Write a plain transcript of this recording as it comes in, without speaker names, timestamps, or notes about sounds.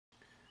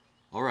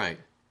All right.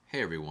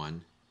 Hey,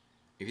 everyone.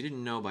 If you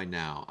didn't know by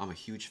now, I'm a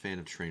huge fan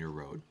of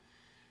TrainerRoad.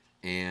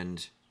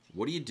 And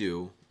what do you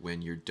do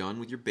when you're done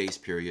with your base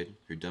period,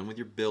 you're done with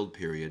your build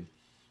period,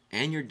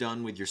 and you're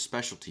done with your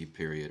specialty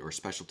period or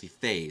specialty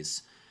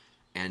phase,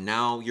 and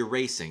now you're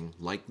racing,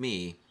 like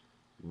me?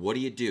 What do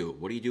you do?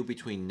 What do you do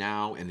between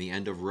now and the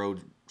end of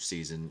road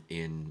season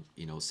in,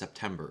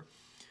 September?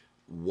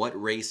 What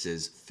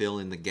races fill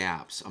in the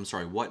gaps? I'm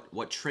sorry,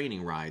 what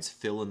training rides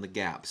fill in the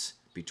gaps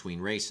between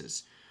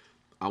races?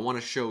 I want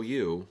to show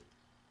you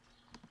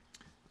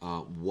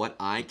what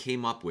I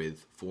came up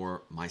with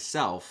for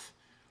myself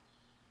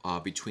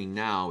between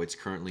now. It's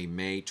currently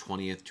May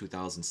 20th,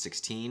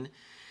 2016,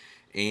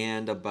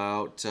 and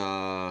about,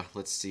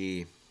 let's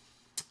see,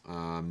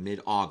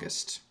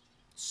 mid-August.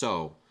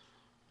 So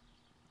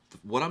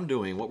what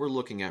we're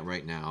looking at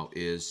right now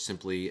is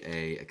simply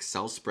a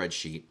Excel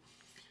spreadsheet.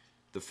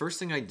 The first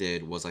thing I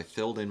did was I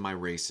filled in my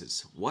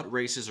races. What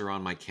races are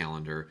on my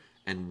calendar,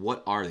 and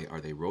what are they? Are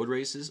they road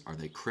races? Are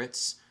they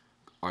crits?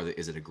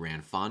 Is it a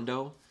Grand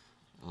Fondo?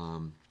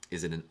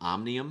 Is it an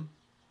Omnium?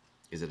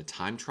 Is it a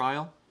time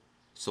trial?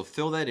 So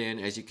fill that in.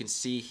 As you can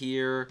see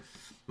here,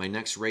 my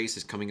next race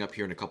is coming up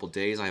here in a couple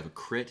days. I have a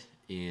crit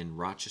in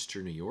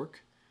Rochester, New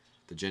York,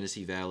 the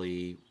Genesee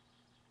Valley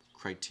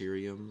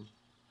Criterium.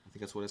 I think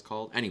that's what it's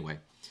called. Anyway,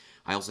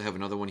 I also have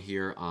another one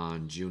here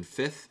on June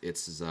 5th.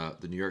 It's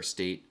the New York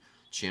State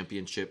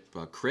Championship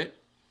crit.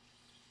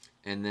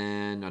 And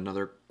then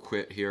another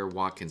crit here,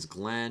 Watkins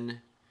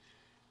Glen.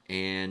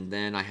 And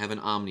then I have an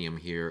Omnium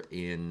here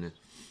in,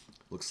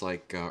 looks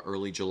like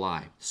early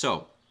July.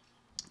 So,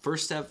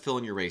 first step, fill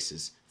in your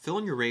races. Fill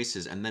in your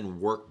races and then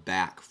work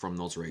back from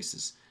those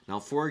races. Now,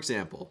 for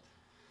example,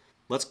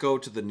 let's go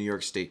to the New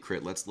York State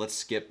crit. Let's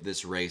skip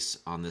this race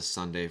on this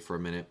Sunday for a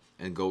minute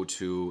and go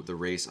to the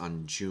race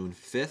on June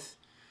 5th.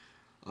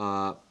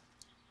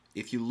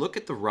 If you look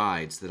at the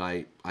rides that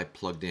I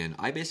plugged in,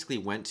 I basically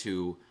went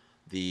to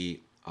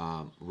the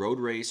Road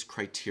Race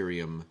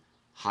Criterium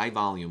high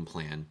volume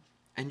plan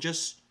and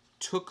just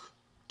took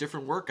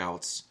different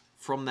workouts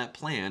from that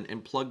plan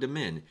and plugged them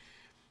in.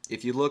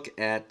 If you look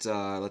at,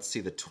 let's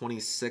see, the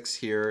 26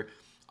 here,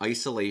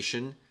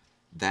 isolation,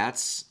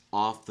 that's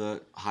off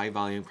the high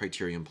volume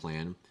criterium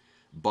plan.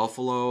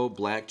 Buffalo,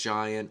 Black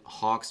Giant,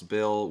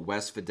 Hawksbill,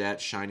 West Vedette,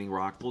 Shining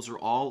Rock, those are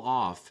all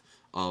off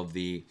of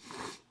the,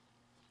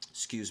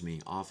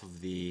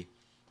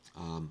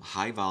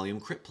 high volume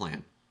crit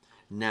plan.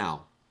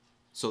 Now,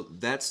 so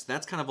that's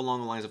kind of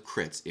along the lines of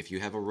crits. If you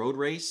have a road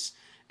race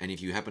and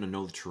if you happen to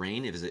know the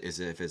terrain, if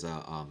it's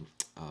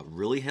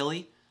really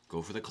hilly,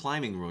 go for the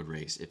climbing road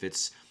race. If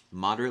it's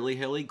moderately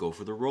hilly, go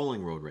for the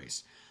rolling road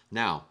race.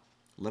 Now,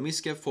 let me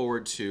skip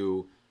forward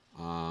to,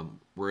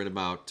 we're at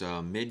about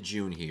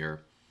mid-June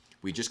here.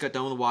 We just got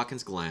done with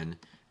Watkins Glen,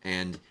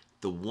 and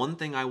the one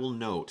thing I will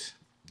note,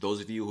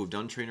 those of you who've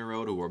done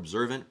TrainerRoad, who are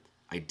observant,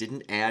 I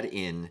didn't add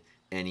in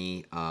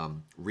any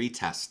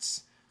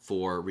retests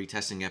for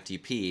retesting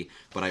FTP,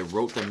 but I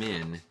wrote them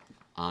in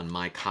on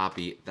my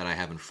copy that I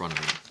have in front of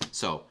me.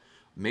 So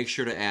make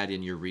sure to add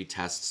in your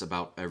retests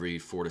about every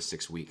 4 to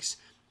 6 weeks.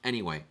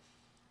 Anyway,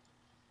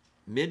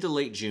 mid to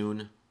late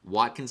June,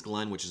 Watkins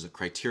Glen, which is a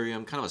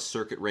criterium, kind of a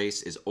circuit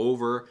race, is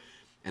over.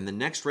 And the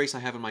next race I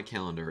have in my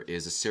calendar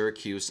is a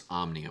Syracuse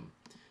Omnium.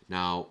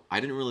 Now, I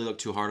didn't really look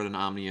too hard at an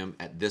Omnium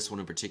at this one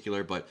in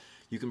particular, but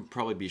you can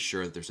probably be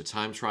sure that there's a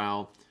time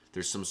trial,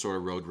 there's some sort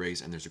of road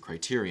race, and there's a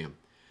criterium.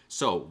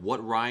 So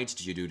what rides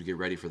do you do to get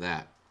ready for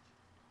that?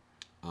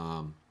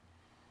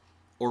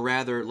 Or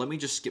rather, let me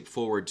just skip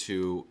forward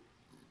to,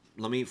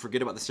 let me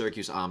forget about the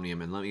Syracuse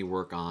Omnium and let me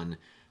work on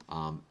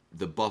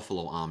the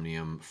Buffalo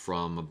Omnium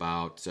from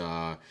about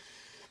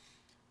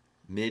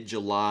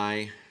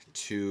mid-July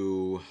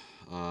to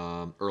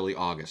early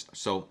August.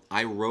 So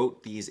I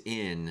wrote these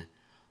in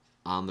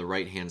on the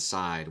right-hand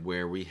side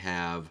where we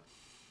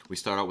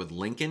start out with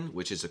Lincoln,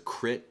 which is a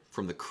crit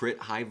from the crit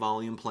high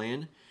volume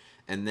plan.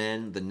 And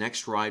then the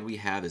next ride we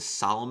have is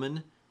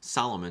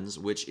Solomon's,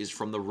 which is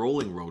from the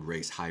rolling road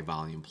race high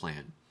volume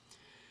plan.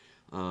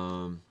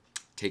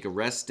 Take a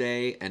rest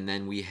day, and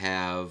then we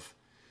have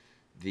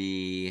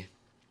the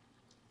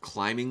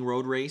climbing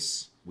road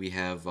race. We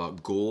have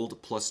Gold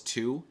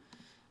 +2,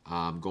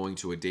 going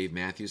to a Dave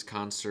Matthews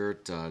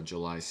concert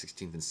July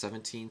 16th and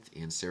 17th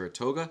in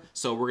Saratoga.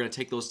 So we're going to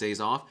take those days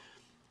off.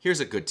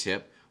 Here's a good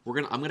tip. I'm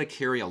going to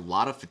carry a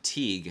lot of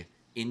fatigue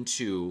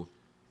into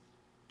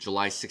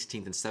July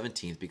 16th and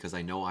 17th because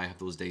I know I have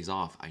those days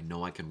off. I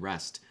know I can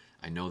rest.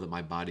 I know that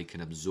my body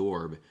can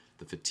absorb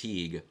the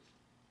fatigue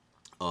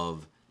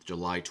of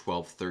July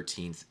 12th,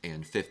 13th,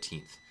 and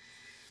 15th.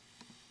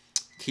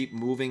 Keep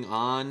moving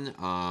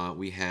on.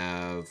 We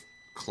have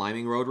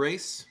climbing road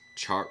race,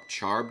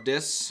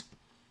 Charbdis,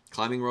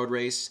 climbing road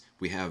race.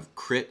 We have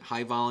crit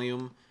high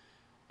volume,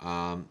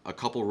 a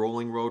couple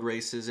rolling road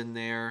races in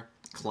there,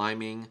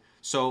 climbing.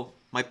 So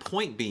my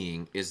point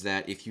being is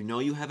that if you know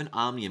you have an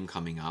Omnium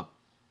coming up,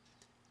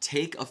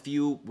 take a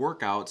few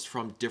workouts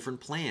from different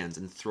plans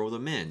and throw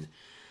them in.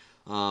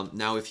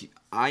 Now,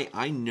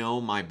 I know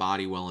my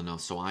body well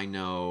enough, so I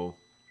know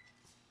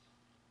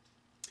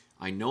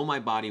I know my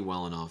body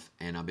well enough,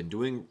 and I've been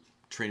doing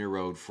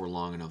TrainerRoad for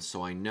long enough,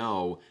 so I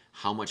know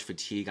how much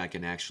fatigue I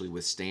can actually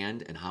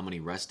withstand and how many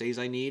rest days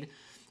I need.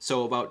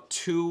 So about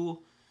two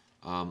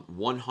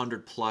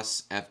 100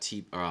 plus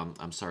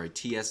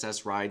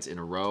TSS rides in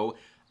a row,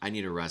 I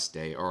need a rest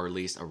day, or at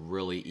least a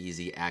really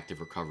easy active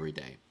recovery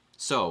day.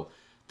 So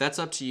that's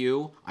up to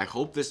you. I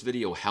hope this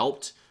video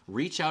helped.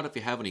 Reach out if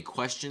you have any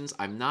questions.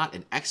 I'm not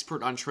an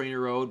expert on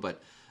TrainerRoad,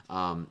 but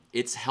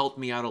it's helped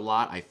me out a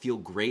lot. I feel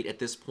great at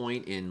this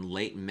point in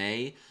late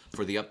May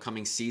for the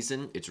upcoming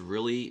season. It's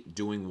really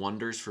doing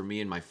wonders for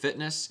me and my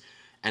fitness.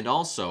 And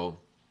also,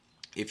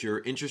 if you're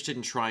interested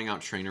in trying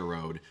out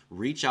TrainerRoad,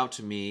 reach out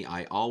to me.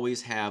 I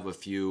always have a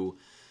few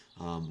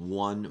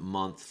 1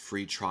 month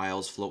free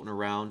trials floating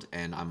around,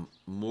 and I'm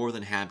more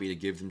than happy to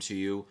give them to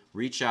you.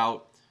 Reach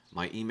out.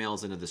 My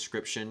email's in the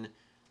description.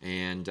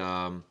 And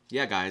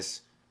yeah,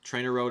 guys,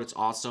 TrainerRoad, it's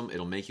awesome.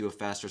 It'll make you a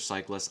faster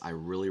cyclist. I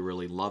really,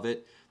 really love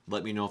it.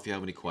 Let me know if you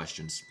have any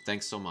questions.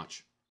 Thanks so much.